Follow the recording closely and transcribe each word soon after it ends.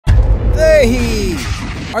Hey!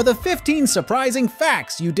 Are the 15 surprising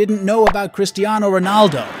facts you didn't know about Cristiano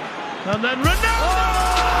Ronaldo. And then Ronaldo!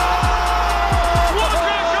 What a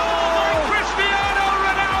goal by Cristiano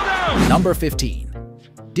Ronaldo! Number 15.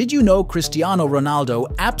 Did you know Cristiano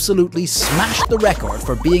Ronaldo absolutely smashed the record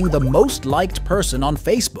for being the most liked person on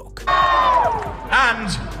Facebook?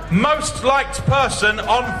 And most liked person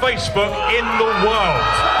on Facebook in the world.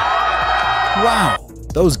 Wow,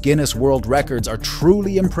 those Guinness World Records are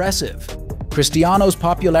truly impressive. Cristiano's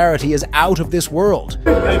popularity is out of this world.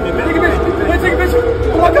 Take a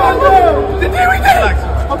picture. Oh my God, we did it!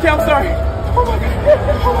 Okay, I'm sorry. Oh my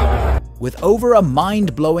God. With over a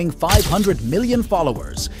mind-blowing 500 million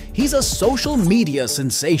followers, he's a social media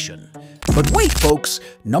sensation. But wait, folks,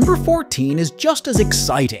 number 14 is just as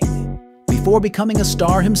exciting. Before becoming a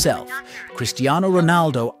star himself, Cristiano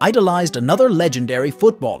Ronaldo idolized another legendary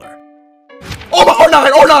footballer. Oh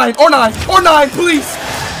my, or nine, please!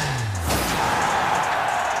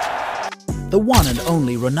 The one and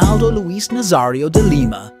only Ronaldo Luis Nazario de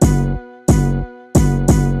Lima,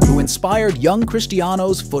 who inspired young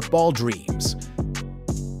Cristiano's football dreams.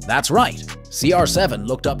 That's right, CR7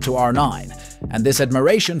 looked up to R9, and this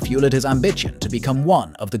admiration fueled his ambition to become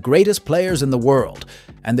one of the greatest players in the world.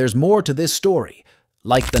 And there's more to this story,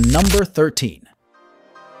 like the number 13.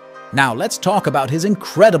 Now let's talk about his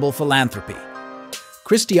incredible philanthropy.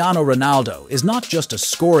 Cristiano Ronaldo is not just a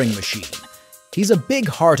scoring machine, he's a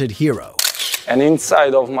big-hearted hero. And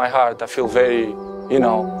inside of my heart, I feel very,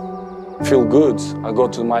 feel good. I go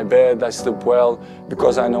to my bed, I sleep well,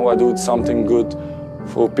 because I know I do something good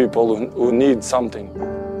for people who need something.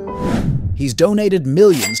 He's donated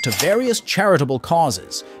millions to various charitable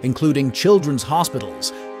causes, including children's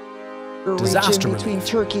hospitals, disaster between relief,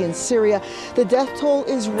 Turkey and Syria. The death toll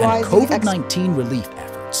is and rising. COVID-19 relief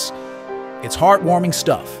efforts. It's heartwarming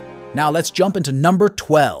stuff. Now let's jump into number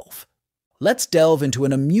 12. Let's delve into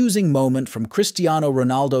an amusing moment from Cristiano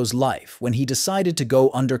Ronaldo's life when he decided to go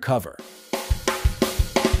undercover.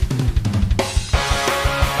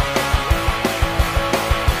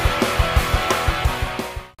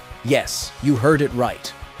 Yes, you heard it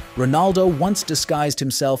right. Ronaldo once disguised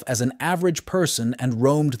himself as an average person and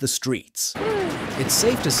roamed the streets. It's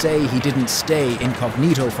safe to say he didn't stay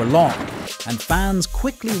incognito for long, and fans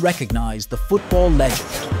quickly recognized the football legend.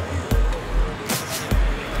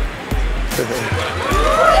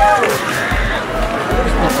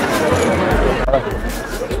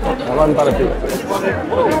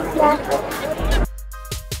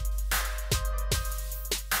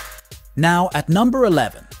 Now, at number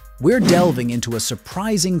 11, we're delving into a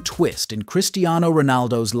surprising twist in Cristiano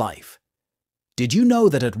Ronaldo's life. Did you know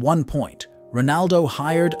that at one point, Ronaldo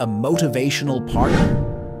hired a motivational partner?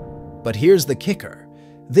 But here's the kicker.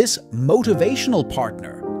 This motivational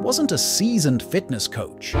partner wasn't a seasoned fitness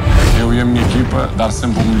coach. Eu e a minha equipa dar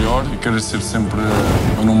sempre o melhor e querer ser sempre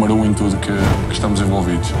o número 1 em tudo que estamos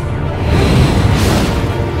envolvidos.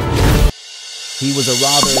 He was a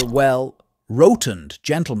rather, well, rotund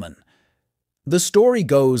gentleman. The story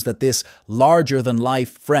goes that this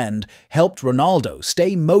larger-than-life friend helped Ronaldo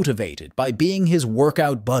stay motivated by being his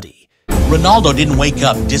workout buddy. Ronaldo didn't wake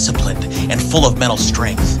up disciplined and full of mental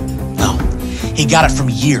strength. No, he got it from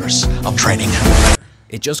years of training.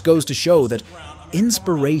 It just goes to show that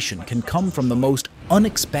inspiration can come from the most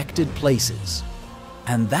unexpected places.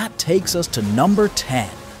 And that takes us to number 10.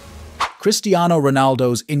 Cristiano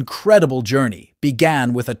Ronaldo's incredible journey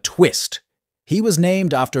began with a twist. He was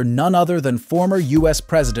named after none other than former US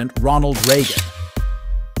President Ronald Reagan.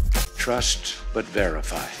 Trust but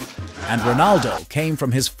verify. And Ronaldo came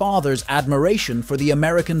from his father's admiration for the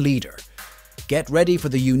American leader. Get ready for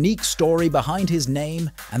the unique story behind his name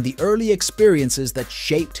and the early experiences that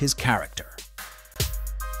shaped his character.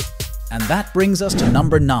 And that brings us to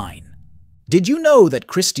number 9. Did you know that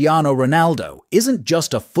Cristiano Ronaldo isn't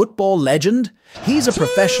just a football legend? He's a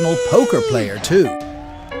professional poker player too.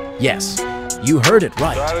 Yes, you heard it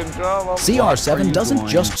right. CR7 doesn't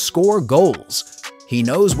just score goals. He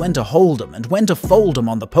knows when to hold them and when to fold them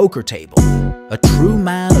on the poker table. A true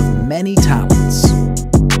man of many talents.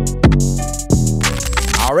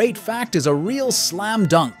 Our 8th fact is a real slam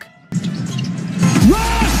dunk.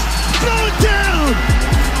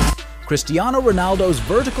 Cristiano Ronaldo's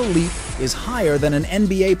vertical leap is higher than an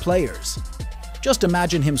NBA player's. Just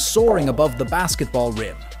imagine him soaring above the basketball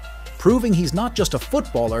rim, proving he's not just a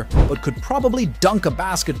footballer, but could probably dunk a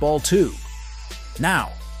basketball too.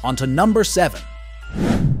 Now, on to number 7.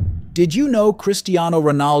 Did you know Cristiano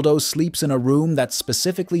Ronaldo sleeps in a room that's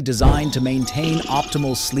specifically designed to maintain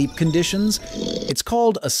optimal sleep conditions? It's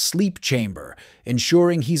called a sleep chamber,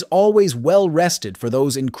 ensuring he's always well rested for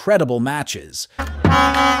those incredible matches.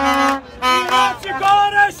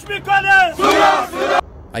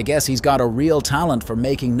 I guess he's got a real talent for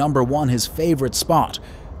making #1 his favorite spot,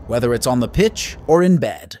 whether it's on the pitch or in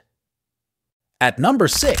bed. At number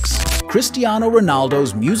 6, Cristiano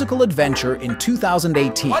Ronaldo's musical adventure in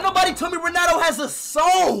 2018. Why nobody told me Ronaldo has a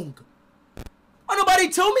song? Why nobody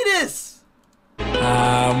told me this?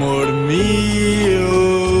 Amor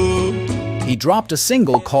mio. He dropped a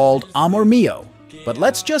single called Amor Mio, but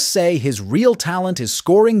let's just say his real talent is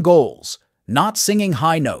scoring goals, not singing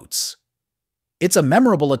high notes. It's a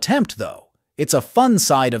memorable attempt, though. It's a fun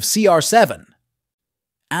side of CR7.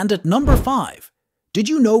 And at number 5, did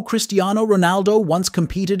you know Cristiano Ronaldo once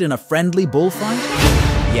competed in a friendly bullfight?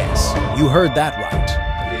 Yes, you heard that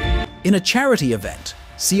right. In a charity event,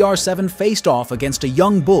 CR7 faced off against a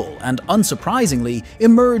young bull and, unsurprisingly,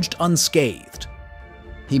 emerged unscathed.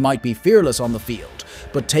 He might be fearless on the field,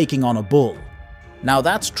 but taking on a bull. Now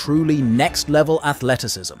that's truly next-level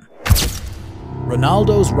athleticism.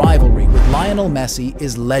 Ronaldo's rivalry with Lionel Messi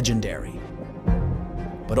is legendary.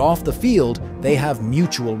 But off the field, they have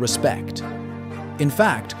mutual respect. In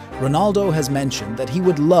fact, Ronaldo has mentioned that he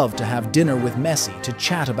would love to have dinner with Messi to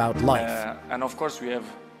chat about life. And of course we have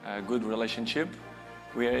a good relationship.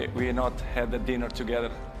 We not had a dinner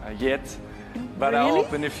together yet, but really? I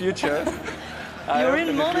hope in the future. You're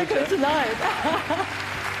in Monaco tonight.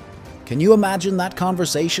 Can you imagine that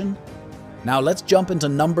conversation? Now let's jump into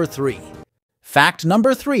number 3. Fact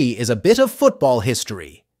number 3 is a bit of football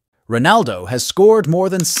history. Ronaldo has scored more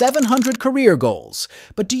than 700 career goals,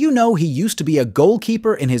 but do you know he used to be a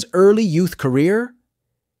goalkeeper in his early youth career?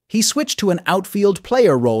 He switched to an outfield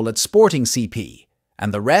player role at Sporting CP,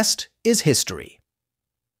 and the rest is history.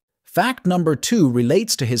 Fact number 2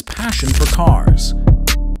 relates to his passion for cars.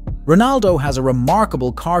 Ronaldo has a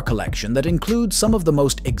remarkable car collection that includes some of the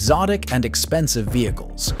most exotic and expensive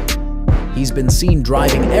vehicles. He's been seen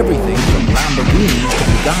driving everything from Lamborghinis to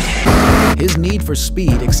Bugatti. His need for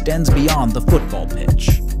speed extends beyond the football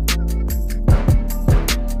pitch.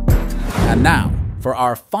 And now, for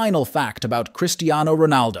our final fact about Cristiano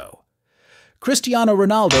Ronaldo. Cristiano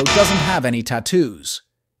Ronaldo doesn't have any tattoos.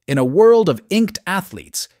 In a world of inked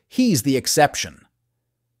athletes, he's the exception.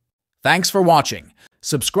 Thanks for watching.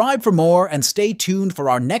 Subscribe for more and stay tuned for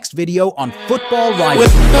our next video on football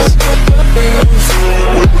rivalries.